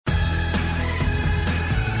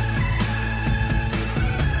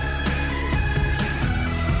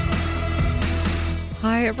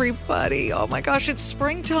Hi, everybody. Oh my gosh, it's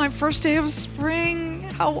springtime. First day of spring.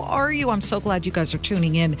 How are you? I'm so glad you guys are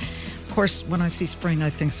tuning in. Of course, when I see spring, I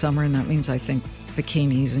think summer, and that means I think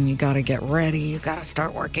bikinis, and you got to get ready. You got to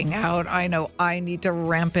start working out. I know I need to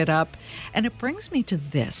ramp it up. And it brings me to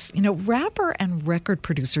this. You know, rapper and record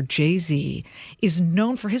producer Jay-Z is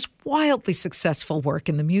known for his wildly successful work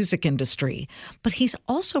in the music industry, but he's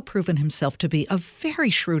also proven himself to be a very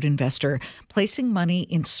shrewd investor, placing money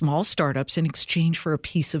in small startups in exchange for a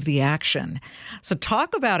piece of the action. So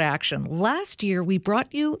talk about action. Last year, we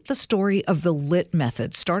brought you the story of the LIT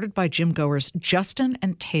method, started by gym goers Justin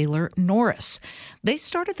and Taylor Norris. They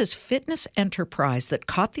started this fitness enterprise that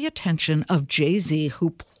caught the attention of Jay-Z,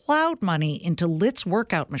 who plowed money into LIT's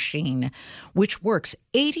workout machine, which works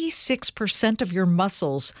 86% of your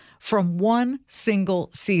muscles from one single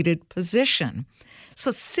seated position. So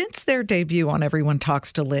since their debut on Everyone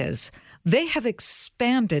Talks to Liz, they have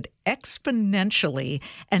expanded exponentially,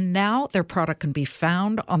 and now their product can be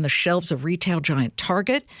found on the shelves of retail giant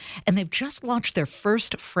Target, and they've just launched their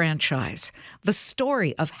first franchise. The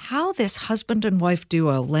story of how this husband and wife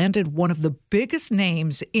duo landed one of the biggest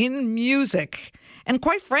names in music, and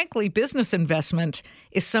quite frankly, business investment,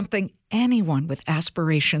 is something anyone with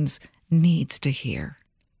aspirations needs to hear.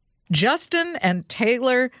 Justin and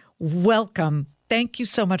Taylor, welcome. Thank you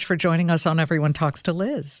so much for joining us on Everyone Talks to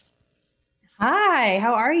Liz. Hi,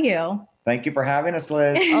 how are you? Thank you for having us,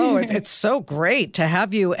 Liz. Oh, it's so great to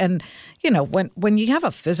have you. And, you know, when you have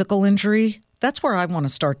a physical injury, that's where I want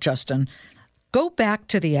to start, Justin. Go back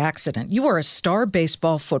to the accident. You were a star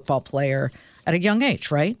baseball football player at a young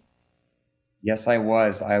age, right? Yes, I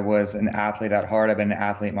was. I was an athlete at heart. I've been an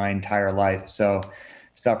athlete my entire life. So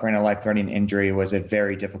suffering a life-threatening injury was a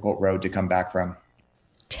very difficult road to come back from.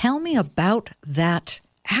 Tell me about that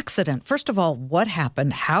accident. First of all, what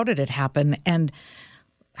happened? How did it happen? And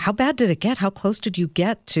how bad did it get? How close did you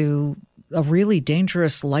get to a really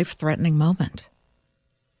dangerous, life-threatening moment?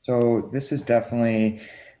 So this is definitely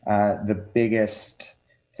the biggest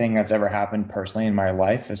thing that's ever happened personally in my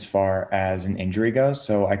life as far as an injury goes.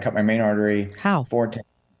 So I cut my main artery. How? 4 times.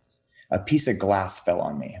 A piece of glass fell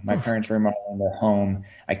on me. My parents were remodeling their home.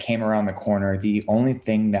 I came around the corner. The only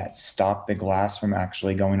thing that stopped the glass from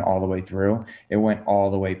actually going all the way through, it went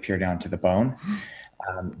all the way pure down to the bone.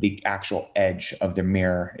 The actual edge of the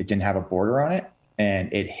mirror, it didn't have a border on it,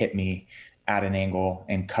 and it hit me at an angle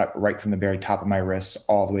and cut right from the very top of my wrist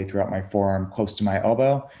all the way throughout my forearm, close to my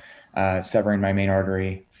elbow, severing my main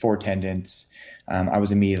artery, 4 tendons. I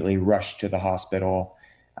was immediately rushed to the hospital.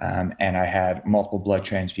 And I had multiple blood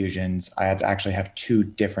transfusions. I had to actually have 2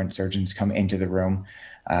 different surgeons come into the room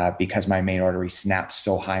because my main artery snapped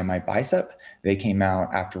so high in my bicep. They came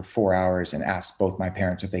out after 4 hours and asked both my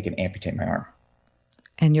parents if they could amputate my arm.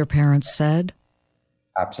 And your parents said?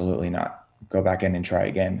 Absolutely not. Go back in and try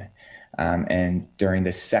again. And during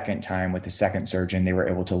the second time with the second surgeon, they were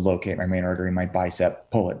able to locate my main artery in my bicep,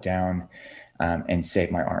 pull it down, and save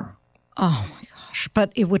my arm. Oh, my gosh.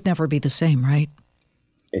 But it would never be the same, right?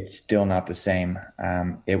 It's still not the same.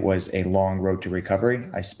 It was a long road to recovery.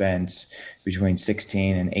 I spent between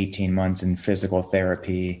 16 and 18 months in physical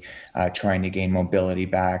therapy, trying to gain mobility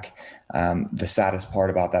back. The saddest part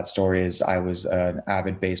about that story is I was an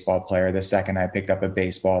avid baseball player. The second I picked up a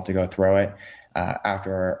baseball to go throw it,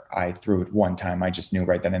 after I threw it one time, I just knew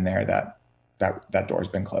right then and there that door's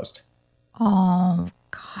been closed. Oh,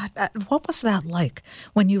 God. What was that like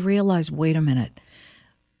when you realized, wait a minute,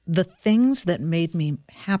 the things that made me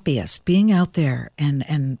happiest, being out there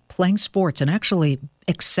and playing sports and actually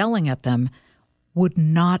excelling at them, would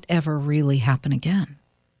not ever really happen again?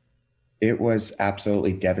 It was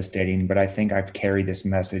absolutely devastating, but I think I've carried this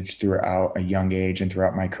message throughout a young age and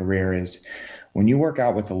throughout my career is when you work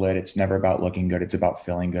out with the LIT, it's never about looking good. It's about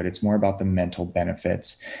feeling good. It's more about the mental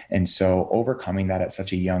benefits. And so overcoming that at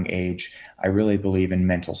such a young age, I really believe in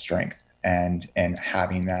mental strength and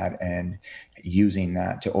having that and using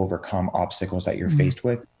that to overcome obstacles that you're faced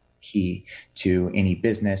with, key to any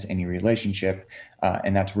business, any relationship.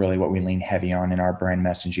 And that's really what we lean heavy on in our brand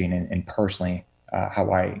messaging and personally,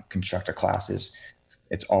 how I construct a class is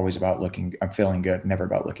it's always about feeling good, never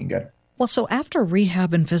about looking good. Well, so after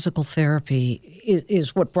rehab and physical therapy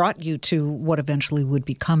is what brought you to what eventually would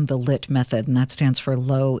become the LIT method, and that stands for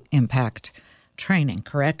low impact training,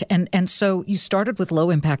 correct? And so you started with low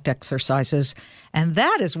impact exercises, and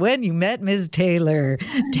that is when you met Ms. Taylor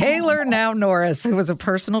now Norris, who was a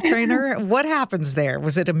personal trainer. What happens there?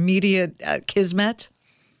 Was it immediate kismet?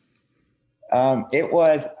 It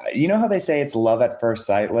was, you know how they say it's love at first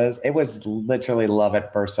sight, Liz? It was literally love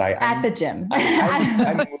at first sight. At the gym.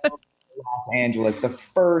 I moved Los Angeles. The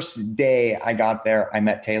first day I got there, I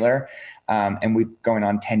met Taylor. And we've going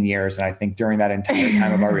on 10 years. And I think during that entire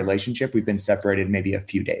time of our relationship, we've been separated maybe a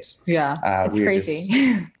few days. Yeah, it's we crazy.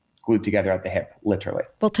 Just glued together at the hip, literally.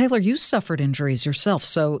 Well, Taylor, you suffered injuries yourself,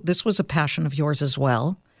 so this was a passion of yours as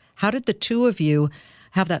well. How did the two of you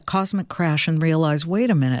have that cosmic crash and realize,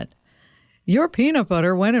 wait a minute, your peanut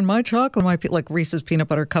butter went in my chocolate, like Reese's peanut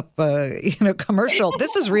butter cup, commercial.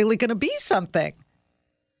 This is really going to be something.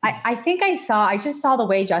 I think I just saw the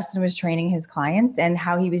way Justin was training his clients and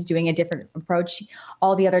how he was doing a different approach.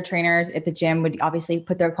 All the other trainers at the gym would obviously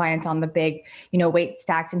put their clients on the big, weight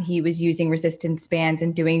stacks, and he was using resistance bands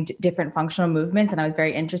and doing different functional movements. And I was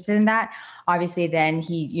very interested in that. Obviously, then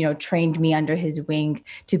he, trained me under his wing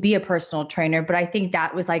to be a personal trainer. But I think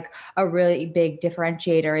that was like a really big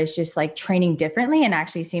differentiator, is just like training differently, and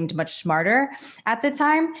actually seemed much smarter at the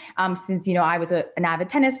time. Since, I was an avid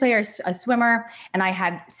tennis player, a swimmer, and I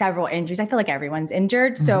had several injuries. I feel like everyone's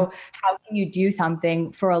injured. Mm-hmm. So how can you do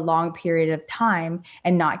something for a long period of time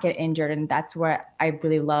and not get injured? And that's what I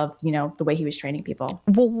really loved, the way he was training people.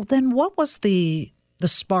 Well, then what was the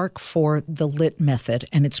spark for the LIT method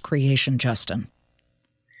and its creation, Justin?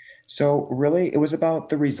 So really, it was about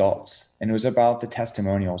the results, and it was about the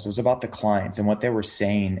testimonials. It was about the clients and what they were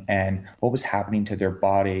saying and what was happening to their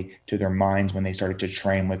body, to their minds when they started to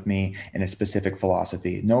train with me in a specific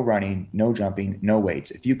philosophy. No running, no jumping, no weights.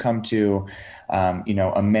 If you come to,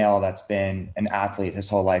 a male that's been an athlete his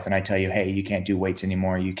whole life, and I tell you, hey, you can't do weights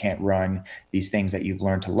anymore, you can't run these things that you've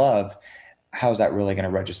learned to love, how's that really going to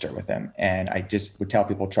register with them? And I just would tell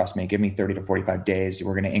people, trust me, give me 30 to 45 days.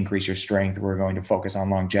 We're going to increase your strength. We're going to focus on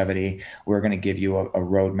longevity. We're going to give you a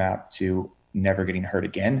roadmap to never getting hurt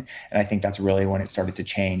again. And I think that's really when it started to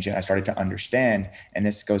change. And I started to understand, and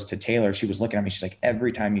this goes to Taylor. She was looking at me. She's like,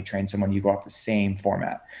 every time you train someone, you go off the same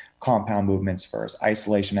format. Compound movements first,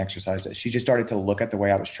 isolation exercises. She just started to look at the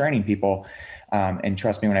way I was training people. And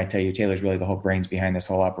trust me when I tell you, Taylor's really the whole brains behind this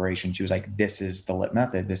whole operation. She was like, this is the LIT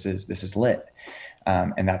method. This is LIT.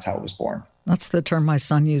 And that's how it was born. That's the term my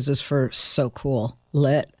son uses for so cool.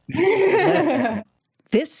 LIT. LIT.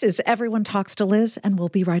 This is Everyone Talks to Liz, and we'll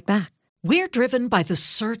be right back. We're driven by the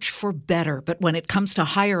search for better, but when it comes to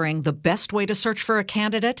hiring, the best way to search for a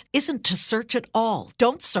candidate isn't to search at all.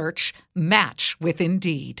 Don't search, match with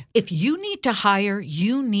Indeed. If you need to hire,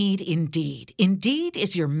 you need Indeed. Indeed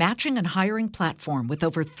is your matching and hiring platform with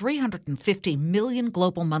over 350 million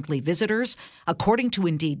global monthly visitors, according to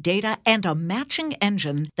Indeed data, and a matching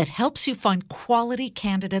engine that helps you find quality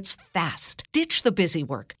candidates fast. Ditch the busy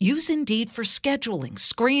work. Use Indeed for scheduling,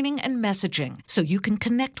 screening, and messaging so you can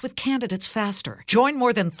connect with candidates faster. Join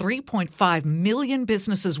more than 3.5 million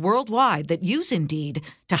businesses worldwide that use Indeed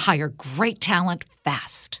to hire great talent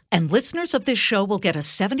fast. And listeners of this show will get a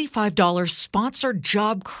 $75 sponsored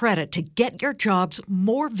job credit to get your jobs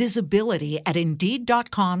more visibility at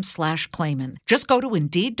Indeed.com/Clayman. Just go to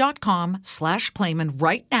Indeed.com/Clayman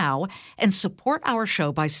right now and support our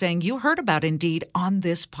show by saying you heard about Indeed on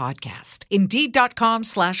this podcast.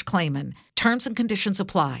 Indeed.com/Clayman. Terms and conditions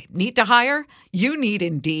apply. Need to hire? You need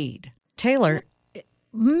Indeed. Taylor,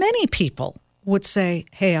 many people would say,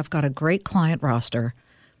 hey, I've got a great client roster.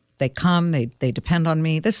 They come, they depend on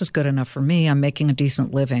me. This is good enough for me. I'm making a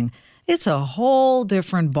decent living. It's a whole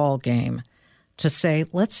different ball game to say,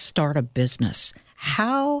 let's start a business.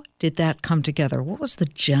 How did that come together? What was the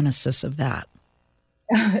genesis of that?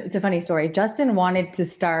 It's a funny story. Justin wanted to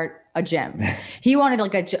start a gym. He wanted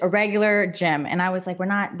like a regular gym. And I was like, we're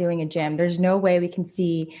not doing a gym. There's no way we can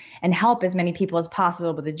see and help as many people as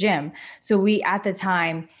possible with a gym. So we, at the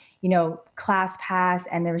time, ClassPass,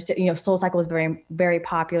 and there was, SoulCycle was very, very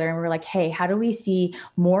popular. And we were like, hey, how do we see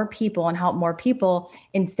more people and help more people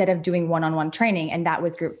instead of doing one-on-one training? And that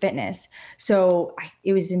was group fitness. So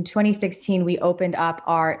it was in 2016, we opened up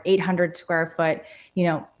our 800 square foot,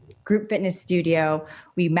 group fitness studio.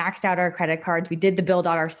 We maxed out our credit cards. We did the build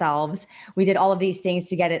out ourselves. We did all of these things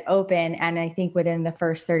to get it open. And I think within the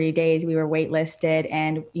first 30 days, we were waitlisted,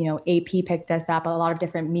 and, AP picked us up. A lot of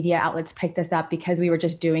different media outlets picked us up because we were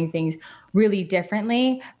just doing things really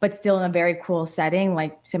differently, but still in a very cool setting,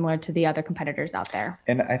 like similar to the other competitors out there.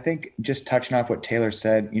 And I think just touching off what Taylor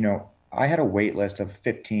said, I had a wait list of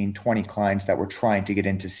 15, 20 clients that were trying to get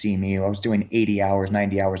in to see me. I was doing 80 hours,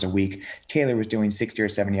 90 hours a week. Taylor was doing 60 or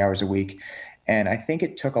 70 hours a week. And I think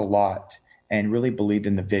it took a lot, and really believed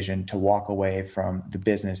in the vision, to walk away from the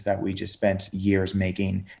business that we just spent years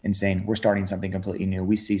making and saying, we're starting something completely new.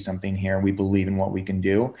 We see something here. We believe in what we can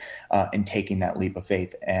do, and taking that leap of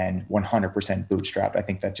faith and 100% bootstrapped. I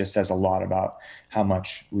think that just says a lot about how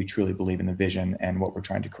much we truly believe in the vision and what we're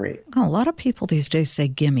trying to create. A lot of people these days say,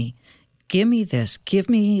 gimme. Give me this. Give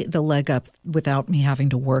me the leg up without me having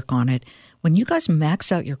to work on it. When you guys max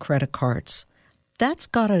out your credit cards, that's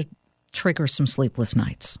got to trigger some sleepless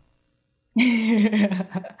nights.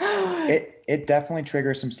 It definitely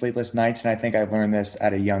triggers some sleepless nights. And I think I learned this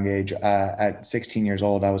at a young age. At 16 years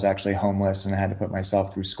old, I was actually homeless and I had to put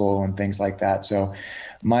myself through school and things like that. So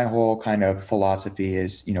my whole kind of philosophy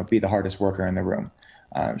is, be the hardest worker in the room.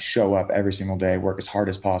 Show up every single day, work as hard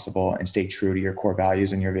as possible, and stay true to your core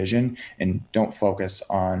values and your vision. And don't focus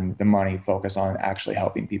on the money, focus on actually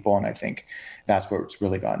helping people. And I think that's what's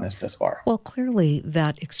really gotten us this far. Well, clearly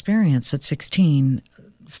that experience at 16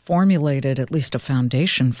 formulated at least a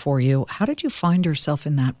foundation for you. How did you find yourself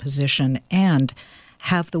in that position and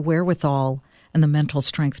have the wherewithal and the mental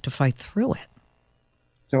strength to fight through it?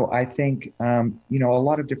 So I think, a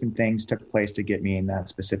lot of different things took place to get me in that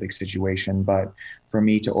specific situation. But for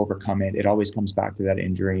me to overcome it, it always comes back to that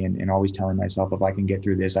injury and always telling myself, if I can get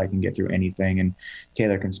through this, I can get through anything. And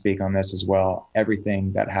Taylor can speak on this as well.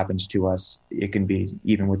 Everything that happens to us, it can be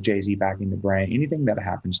even with Jay-Z backing the brain, anything that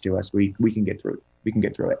happens to us, we can get through it. We can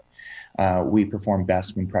get through it. We perform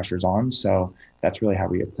best when pressure's on. So that's really how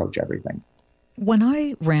we approach everything. When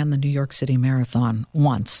I ran the New York City Marathon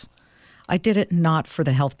once, I did it not for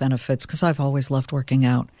the health benefits because I've always loved working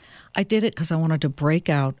out. I did it because I wanted to break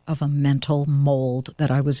out of a mental mold that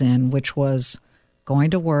I was in, which was going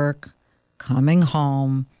to work, coming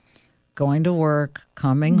home, going to work,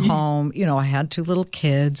 coming home. I had 2 little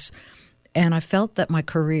kids, and I felt that my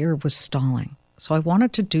career was stalling. So I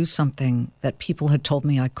wanted to do something that people had told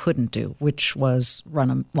me I couldn't do, which was run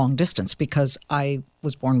a long distance because I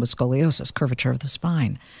was born with scoliosis, curvature of the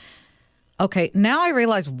spine. Okay, now I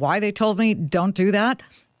realize why they told me don't do that,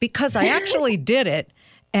 because I actually did it,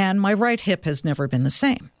 and my right hip has never been the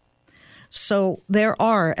same. So there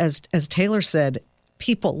are, as Taylor said,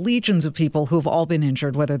 legions of people who have all been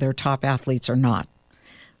injured, whether they're top athletes or not.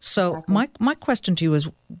 So my question to you is,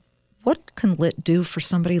 what can LIT do for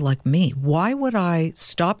somebody like me? Why would I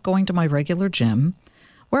stop going to my regular gym,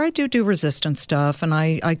 where I do resistance stuff, and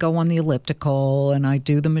I go on the elliptical, and I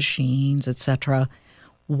do the machines, etc.?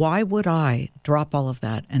 Why would I drop all of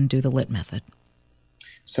that and do the LIT method?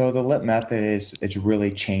 So the LIT method it's really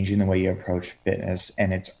changing the way you approach fitness,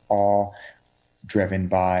 and it's all driven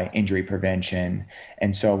by injury prevention.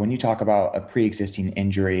 And so when you talk about a pre-existing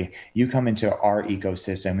injury, you come into our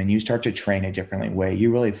ecosystem and you start to train a different way.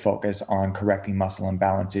 You really focus on correcting muscle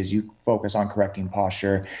imbalances. You focus on correcting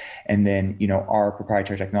posture. And then, our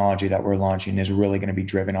proprietary technology that we're launching is really going to be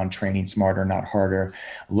driven on training smarter, not harder,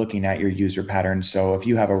 looking at your user patterns. So if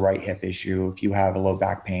you have a right hip issue, if you have a low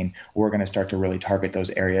back pain, we're going to start to really target those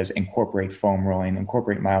areas, incorporate foam rolling,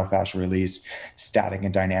 incorporate myofascial release, static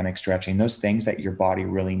and dynamic stretching, those things that your body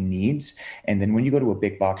really needs. And then when you go to a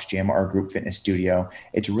big box gym or a group fitness studio,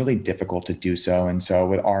 it's really difficult to do so. And so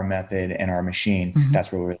with our method and our machine,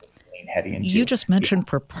 that's where we're heading into. You just mentioned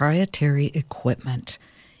proprietary equipment.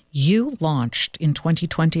 You launched in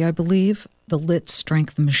 2020, I believe, the LIT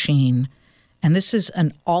Strength Machine. And this is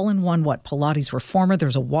an all-in-one, Pilates reformer.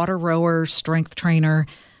 There's a water rower, strength trainer.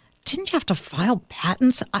 Didn't you have to file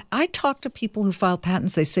patents? I talk to people who file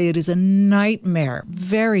patents. They say it is a nightmare,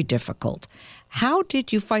 very difficult. How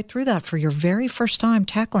did you fight through that for your very first time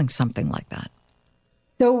tackling something like that?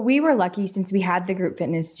 So we were lucky since we had the group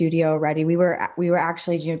fitness studio ready. We were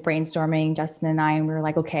actually brainstorming, Justin and I, and we were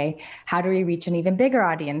like, okay, how do we reach an even bigger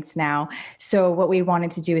audience now? So what we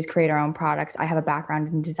wanted to do is create our own products. I have a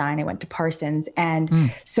background in design. I went to Parsons.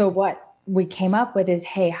 And so what we came up with is,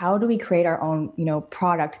 hey, how do we create our own,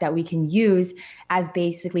 product that we can use as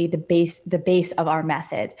basically the base of our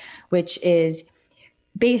method, which is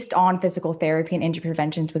based on physical therapy and injury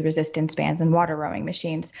preventions with resistance bands and water rowing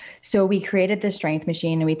machines. So we created the strength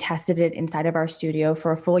machine and we tested it inside of our studio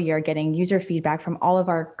for a full year, getting user feedback from all of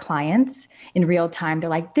our clients in real time. They're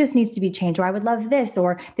like, this needs to be changed, or I would love this,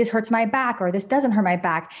 or this hurts my back, or this doesn't hurt my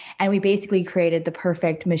back. And we basically created the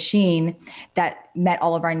perfect machine that met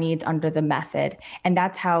all of our needs under the method. And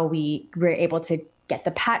that's how we were able to get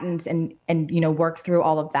the patents and work through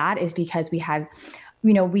all of that, is because we had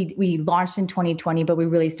we launched in 2020, but we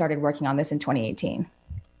really started working on this in 2018.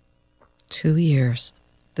 2 years.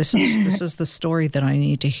 This is the story that I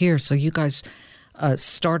need to hear. So you guys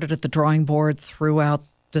started at the drawing board, threw out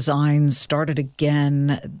designs, started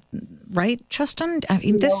again, right, Justin? I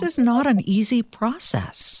mean, this is not an easy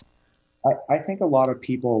process. I think a lot of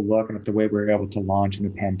people look at the way we were able to launch in the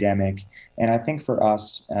pandemic. And I think for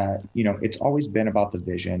us, it's always been about the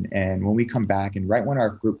vision. And when we come back, and right when our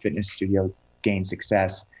group fitness studio gain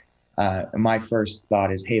success, my first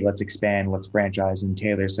thought is, hey, let's expand, let's franchise. And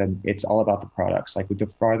Taylor said, it's all about the products. Like, with the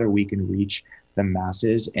farther we can reach the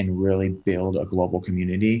masses and really build a global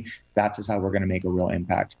community, that's how we're going to make a real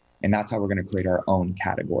impact. And that's how we're going to create our own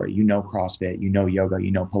category. CrossFit, yoga,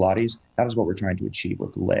 Pilates. That is what we're trying to achieve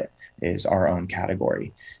with LIT, is our own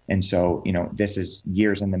category. And so, this is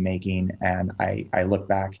years in the making. And I look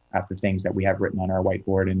back at the things that we have written on our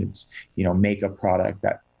whiteboard, and it's, make a product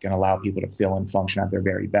that can allow people to feel and function at their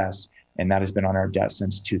very best. And that has been on our desk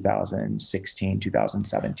since 2016,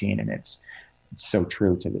 2017. And it's so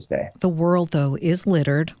true to this day. The world, though, is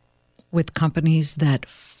littered with companies that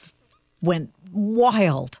went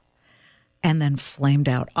wild and then flamed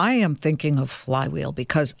out. I am thinking of Flywheel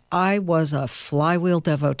because I was a Flywheel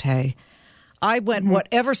devotee. I went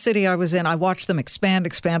whatever city I was in, I watched them expand.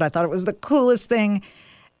 I thought it was the coolest thing.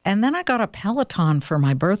 And then I got a Peloton for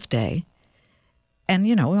my birthday. And,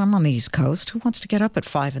 I'm on the East Coast. Who wants to get up at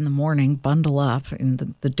 5 a.m, bundle up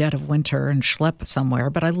in the dead of winter and schlep somewhere?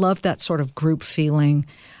 But I love that sort of group feeling.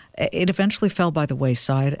 It eventually fell by the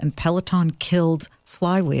wayside, and Peloton killed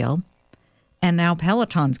Flywheel. And now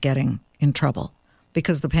Peloton's getting in trouble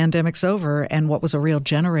because the pandemic's over, and what was a real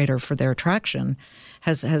generator for their traction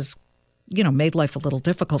has made life a little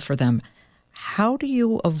difficult for them. How do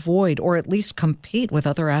you avoid or at least compete with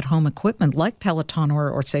other at-home equipment like Peloton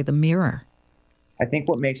or say the Mirror? I think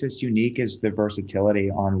what makes us unique is the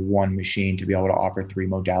versatility on one machine to be able to offer 3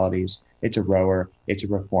 modalities. It's a rower, it's a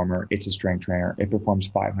reformer, it's a strength trainer. It performs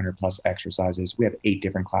 500 plus exercises. We have 8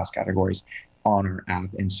 different class categories on our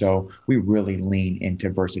app. And so we really lean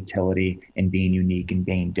into versatility and being unique and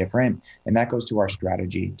being different. And that goes to our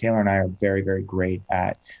strategy. Taylor and I are very, very great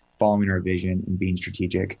at following our vision and being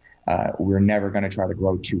strategic. We're never going to try to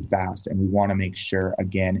grow too fast. And we want to make sure,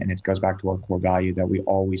 again, and it goes back to our core value, that we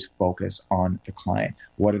always focus on the client.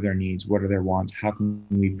 What are their needs? What are their wants? How can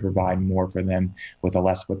we provide more for them with a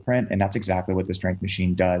less footprint? And that's exactly what the Strength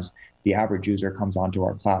Machine does. The average user comes onto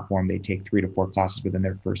our platform. They take 3 to 4 classes within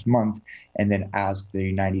their first month. And then as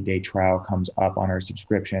the 90-day trial comes up on our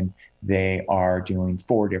subscription, they are doing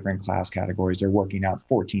 4 different class categories. They're working out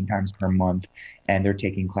 14 times per month, and they're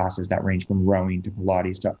taking classes that range from rowing to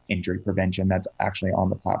Pilates to injury prevention. That's actually on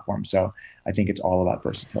the platform. So I think it's all about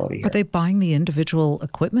versatility here. Are they buying the individual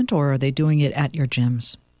equipment, or are they doing it at your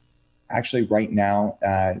gyms? Actually, right now,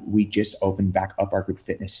 we just opened back up our group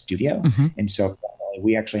fitness studio. And so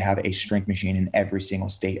we actually have a strength machine in every single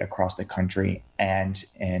state across the country and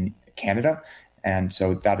in Canada. And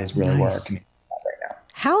so that is really where our community is at right now.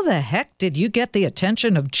 How the heck did you get the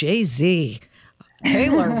attention of Jay-Z?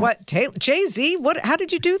 Taylor, Jay-Z, how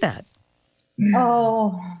did you do that?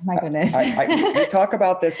 Oh, my goodness. We talk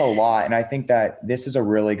about this a lot, and I think that this is a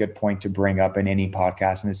really good point to bring up in any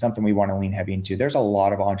podcast, and it's something we want to lean heavy into. There's a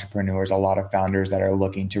lot of entrepreneurs, a lot of founders that are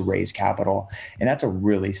looking to raise capital, and that's a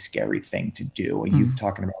really scary thing to do. You're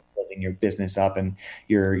talking about building your business up, and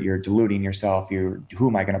you're diluting yourself. Who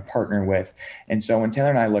am I going to partner with? And so when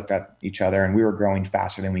Taylor and I looked at each other, and we were growing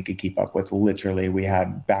faster than we could keep up with, literally, we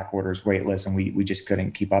had back orders, wait lists, and we just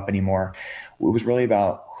couldn't keep up anymore. It was really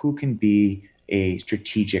about who can be a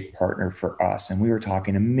strategic partner for us. And we were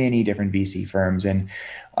talking to many different VC firms. And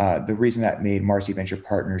the reason that made Marcy Venture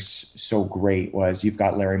Partners so great was you've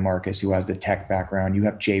got Larry Marcus, who has the tech background. You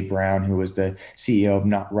have Jay Brown, who is the CEO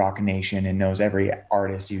of Rock Nation and knows every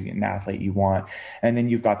artist and athlete you want. And then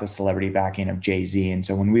you've got the celebrity backing of Jay-Z. And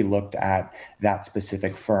so when we looked at that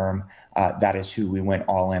specific firm, that is who we went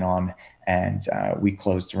all in on. And we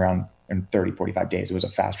closed around in 30, 45 days. It was a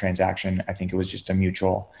fast transaction. I think it was just a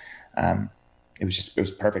mutual it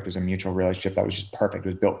was perfect. It was a mutual relationship that was just perfect. It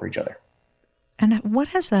was built for each other. And what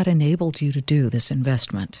has that enabled you to do, this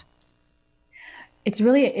investment? It's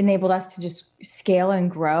really enabled us to just scale and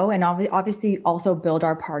grow, and obviously also build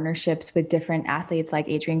our partnerships with different athletes like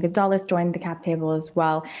Adrian Gonzalez joined the cap table as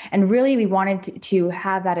well. And really we wanted to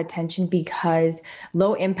have that attention because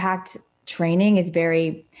low impact training is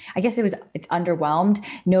it's underwhelmed.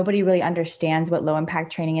 Nobody really understands what low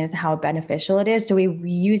impact training is and how beneficial it is. So we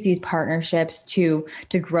use these partnerships to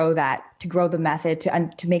grow the method,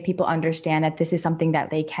 to make people understand that this is something that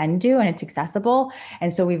they can do and it's accessible.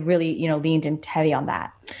 And so we've really, leaned in heavy on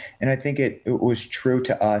that. And I think it was true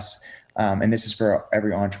to us. And this is for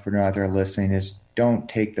every entrepreneur out there listening, is don't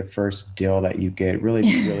take the first deal that you get. Really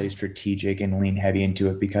be really strategic and lean heavy into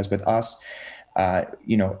it, because with us,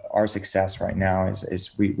 our success right now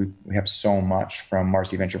is we have so much from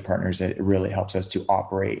Marcy Venture Partners that it really helps us to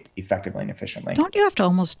operate effectively and efficiently. Don't you have to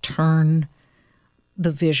almost turn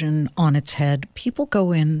the vision on its head? People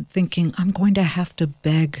go in thinking, I'm going to have to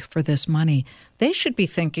beg for this money. They should be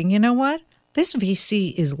thinking, you know what? This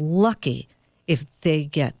VC is lucky if they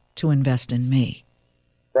get to invest in me.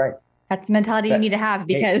 Right. That's the mentality you need to have,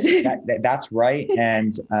 because that's right.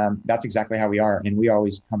 And that's exactly how we are. And we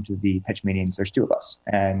always come to the pitch meetings. There's two of us,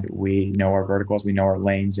 and we know our verticals, we know our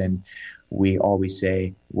lanes, and we always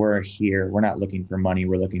say, we're here, we're not looking for money,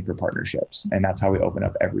 we're looking for partnerships. And that's how we open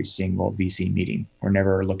up every single VC meeting. We're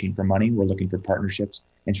never looking for money, we're looking for partnerships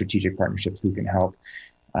and strategic partnerships who can help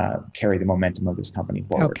carry the momentum of this company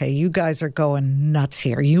forward. Okay, you guys are going nuts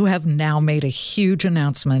here. You have now made a huge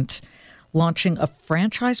announcement, launching a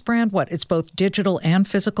franchise brand. What? It's both digital and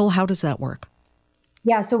physical. How does that work?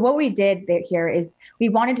 Yeah. So what we did here is we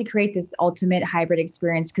wanted to create this ultimate hybrid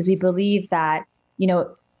experience, because we believe that,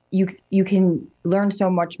 you can learn so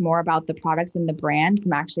much more about the products and the brand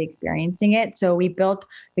from actually experiencing it. So we built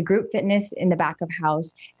the group fitness in the back of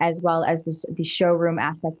house, as well as the showroom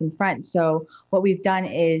aspect in front. So what we've done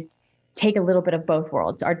is take a little bit of both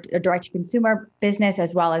worlds, our direct-to-consumer business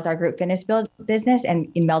as well as our group fitness business,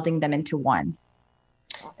 and in melding them into one.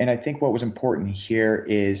 And I think what was important here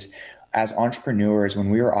is, as entrepreneurs, when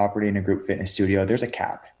we were operating a group fitness studio, there's a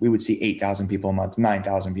cap. We would see 8,000 people a month,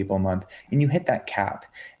 9,000 people a month, and you hit that cap.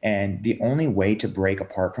 And the only way to break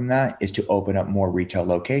apart from that is to open up more retail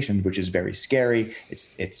locations, which is very scary.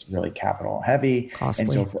 It's really capital heavy. Costly.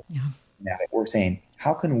 And so we're saying,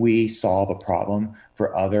 how can we solve a problem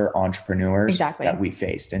for other entrepreneurs that we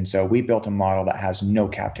faced? And so we built a model that has no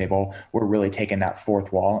cap table. We're really taking that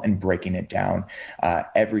fourth wall and breaking it down.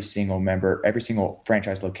 Every single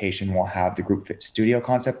franchise location will have the group fit studio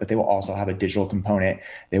concept, but they will also have a digital component.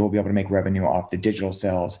 They will be able to make revenue off the digital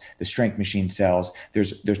sales, the strength machine sales.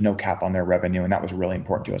 There's no cap on their revenue. And that was really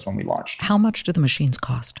important to us when we launched. How much do the machines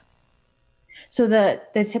cost? So the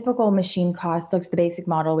typical machine cost, looks the basic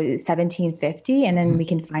model is $1,750, and then we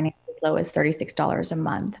can finance as low as $36 a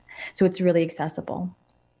month. So it's really accessible.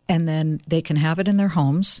 And then they can have it in their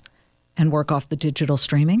homes and work off the digital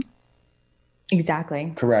streaming?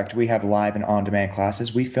 Exactly. Correct. We have live and on-demand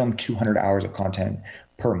classes. We film 200 hours of content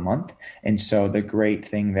per month. And so the great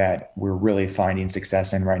thing that we're really finding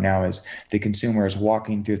success in right now is the consumer is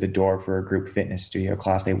walking through the door for a group fitness studio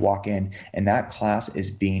class. They walk in, and that class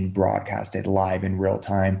is being broadcasted live in real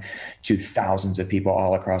time to thousands of people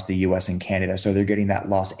all across the US and Canada. So they're getting that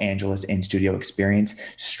Los Angeles in-studio experience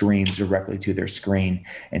streamed directly to their screen.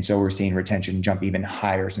 And so we're seeing retention jump even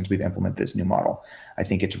higher since we've implemented this new model. I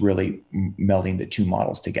think it's really melding the two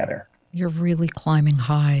models together. You're really climbing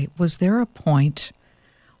high. Was there a point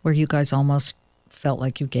where you guys almost felt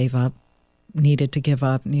like you gave up, needed to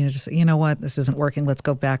say, you know what, this isn't working. Let's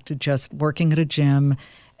go back to just working at a gym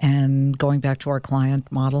and going back to our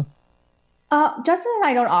client model? Justin and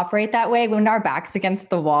I don't operate that way. When our back's against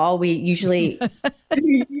the wall, we usually thrive.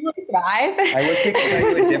 I wish we could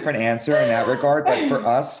tell you a different answer in that regard, but for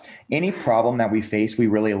us, any problem that we face, we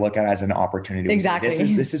really look at as an opportunity. Exactly.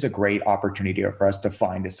 This is a great opportunity for us to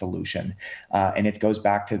find a solution. And it goes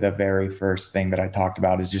back to the very first thing that I talked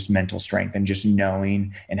about, is just mental strength, and just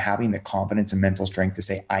knowing and having the confidence and mental strength to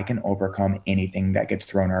say, I can overcome anything that gets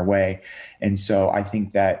thrown our way. And so I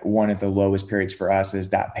think that one of the lowest periods for us is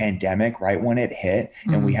that pandemic, right when it hit,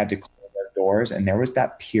 and we had to close our doors. And there was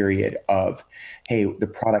that period of, hey, the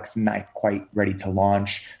product's not quite ready to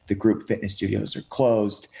launch. The group fitness studios are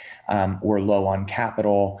closed. We're low on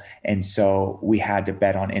capital. And so we had to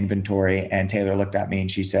bet on inventory. And Taylor looked at me and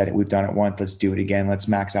she said, we've done it once. Let's do it again. Let's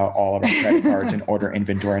max out all of our credit cards and order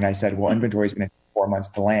inventory. And I said, well, inventory is going to take 4 months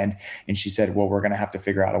to land. And she said, well, we're going to have to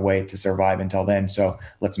figure out a way to survive until then. So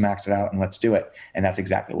let's max it out and let's do it. And that's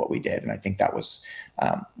exactly what we did. And I think that was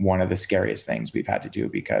one of the scariest things we've had to do,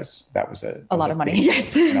 because that was a lot of money.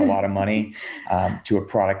 Yes. And a lot of money to a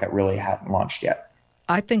product that really hadn't launched yet.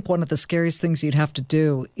 I think one of the scariest things you'd have to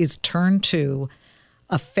do is turn to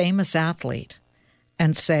a famous athlete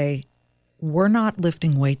and say, we're not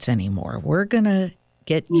lifting weights anymore. We're going to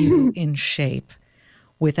get you in shape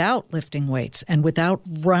without lifting weights and without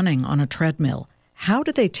running on a treadmill. How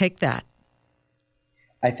do they take that?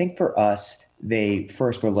 I think for us, they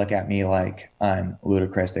first would look at me like I'm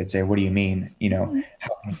ludicrous. They'd say, what do you mean?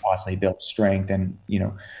 How can you possibly build strength? And,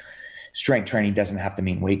 strength training doesn't have to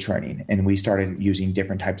mean weight training. And we started using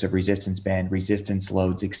different types of resistance band, resistance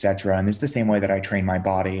loads, et cetera. And it's the same way that I train my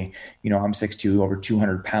body. I'm 6'2", over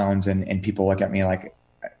 200 pounds. And people look at me like,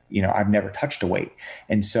 I've never touched a weight.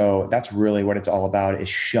 And so that's really what it's all about, is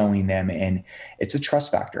showing them. And it's a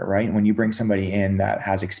trust factor, right? When you bring somebody in that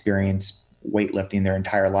has experience weightlifting their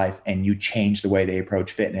entire life and you change the way they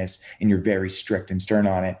approach fitness and you're very strict and stern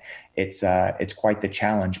on it, it's quite the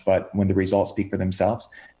challenge. But when the results speak for themselves,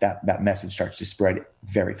 that message starts to spread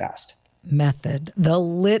very fast. Method, the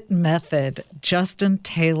LIT method. Justin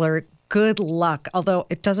Taylor, good luck. Although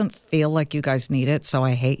it doesn't feel like you guys need it, so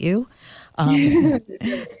I hate you.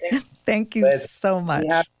 Thank you so much. We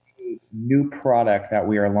have a new product that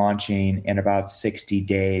we are launching in about 60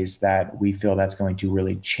 days that we feel that's going to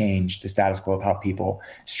really change the status quo of how people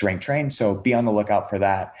strength train. So be on the lookout for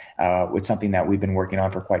that. It's something that we've been working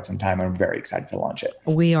on for quite some time. I'm very excited to launch it.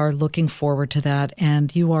 We are looking forward to that.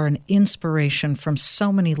 And you are an inspiration from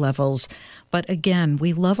so many levels. But again,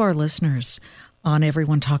 we love our listeners on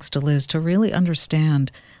Everyone Talks to Liz to really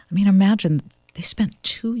understand. I mean, imagine they spent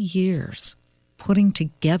 2 years putting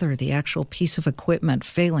together the actual piece of equipment,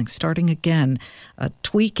 failing, starting again,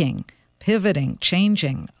 tweaking, pivoting,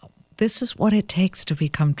 changing. This is what it takes to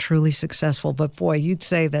become truly successful. But boy, you'd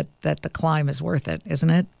say that the climb is worth it, isn't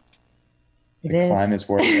it? The climb is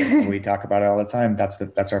worth it. We talk about it all the time.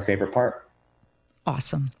 That's our favorite part.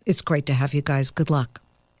 Awesome. It's great to have you guys. Good luck.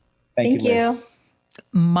 Thank you, Liz.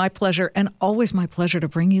 My pleasure, and always my pleasure to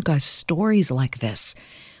bring you guys stories like this,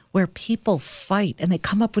 where people fight and they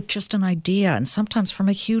come up with just an idea, and sometimes from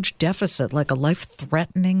a huge deficit, like a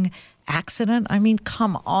life-threatening accident. I mean,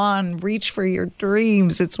 come on, reach for your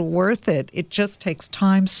dreams. It's worth it. It just takes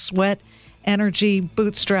time, sweat, energy,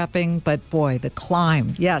 bootstrapping, but boy, the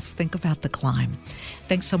climb. Yes, think about the climb.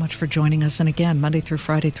 Thanks so much for joining us. And again, Monday through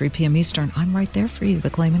Friday, 3 p.m. Eastern, I'm right there for you, the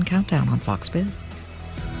Clayman Countdown on Fox Biz.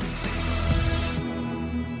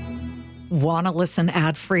 Want to listen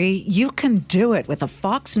ad-free? You can do it with a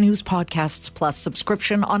Fox News Podcasts Plus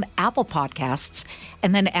subscription on Apple Podcasts.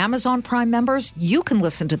 And then Amazon Prime members, you can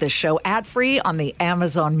listen to this show ad-free on the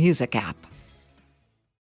Amazon Music app.